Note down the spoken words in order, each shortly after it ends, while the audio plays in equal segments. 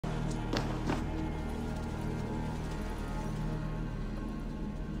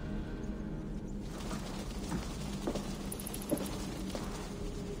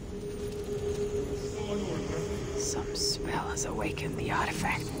has awakened the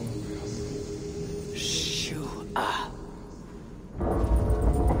artifact. Shua.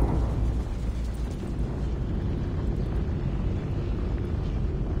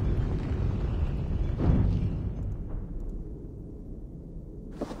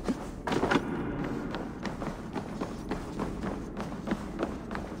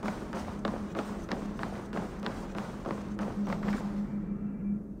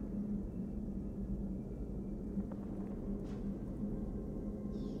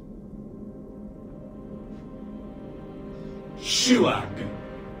 Shuag.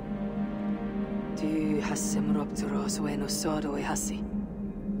 Du hassimropteros wenosoro e hasi.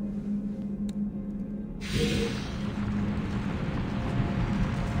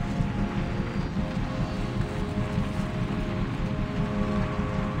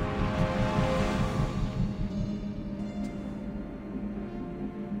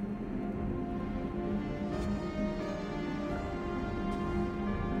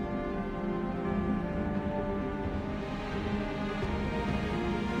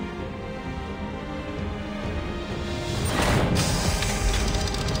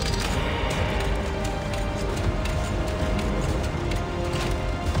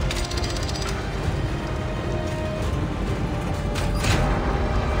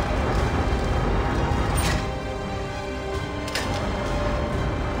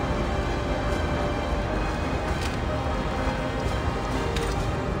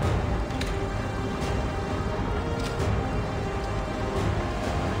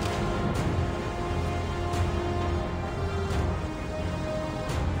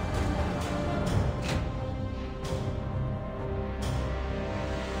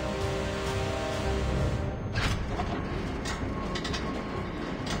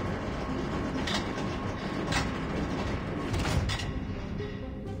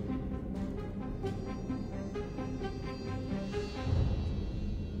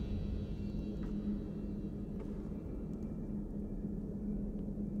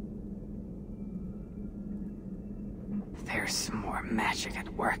 There's more magic at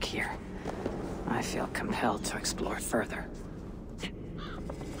work here. I feel compelled to explore further.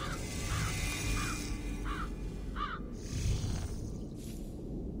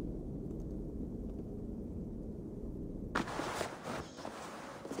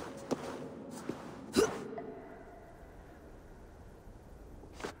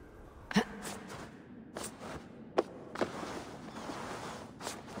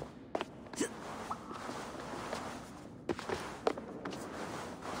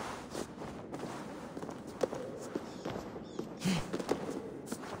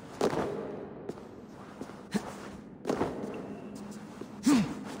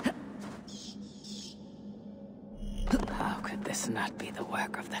 How could this not be the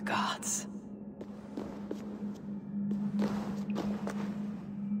work of the gods?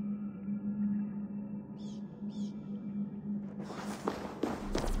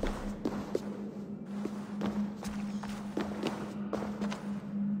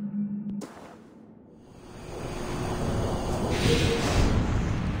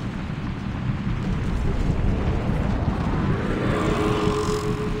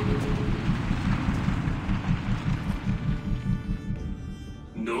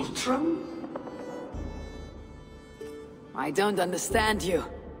 I don't understand you.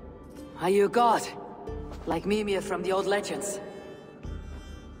 Are you a god? Like Mimir from the old legends?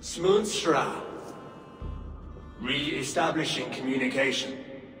 Smoonstra. Re-establishing communication.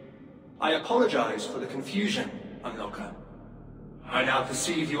 I apologize for the confusion, Unlocker. I now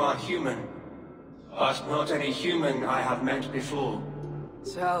perceive you are human, but not any human I have met before.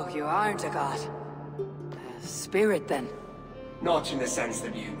 So, you aren't a god. A spirit, then? Not in the sense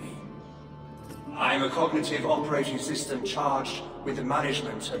that you mean. I am a cognitive operating system charged with the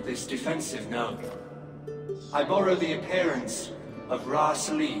management of this defensive node. I borrow the appearance of Ra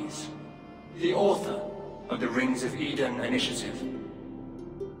Saliz, the author of the Rings of Eden initiative.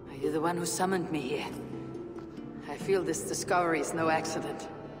 Are you the one who summoned me here? I feel this discovery is no accident.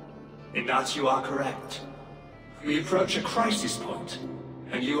 In that you are correct. We approach a crisis point,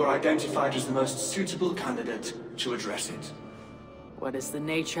 and you are identified as the most suitable candidate to address it. What is the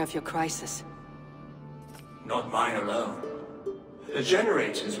nature of your crisis? Not mine alone. The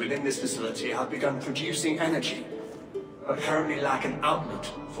generators within this facility have begun producing energy, but currently lack an outlet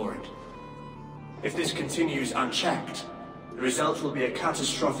for it. If this continues unchecked, the result will be a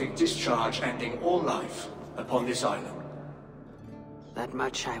catastrophic discharge ending all life upon this island. That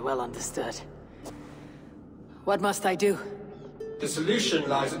much I well understood. What must I do? The solution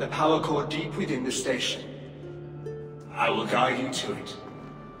lies at the power core deep within the station. I will guide you to it.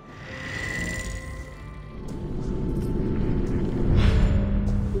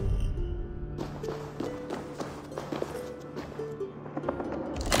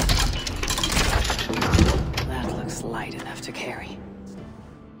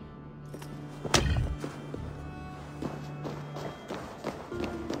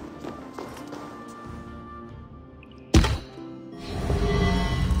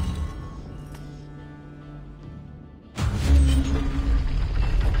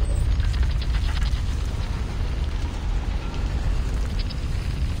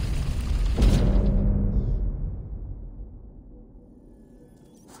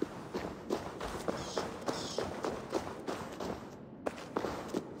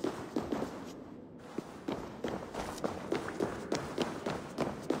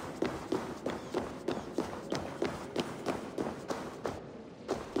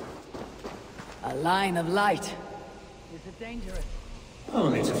 A line of light. Is it dangerous?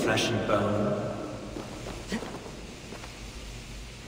 Only to flesh and bone.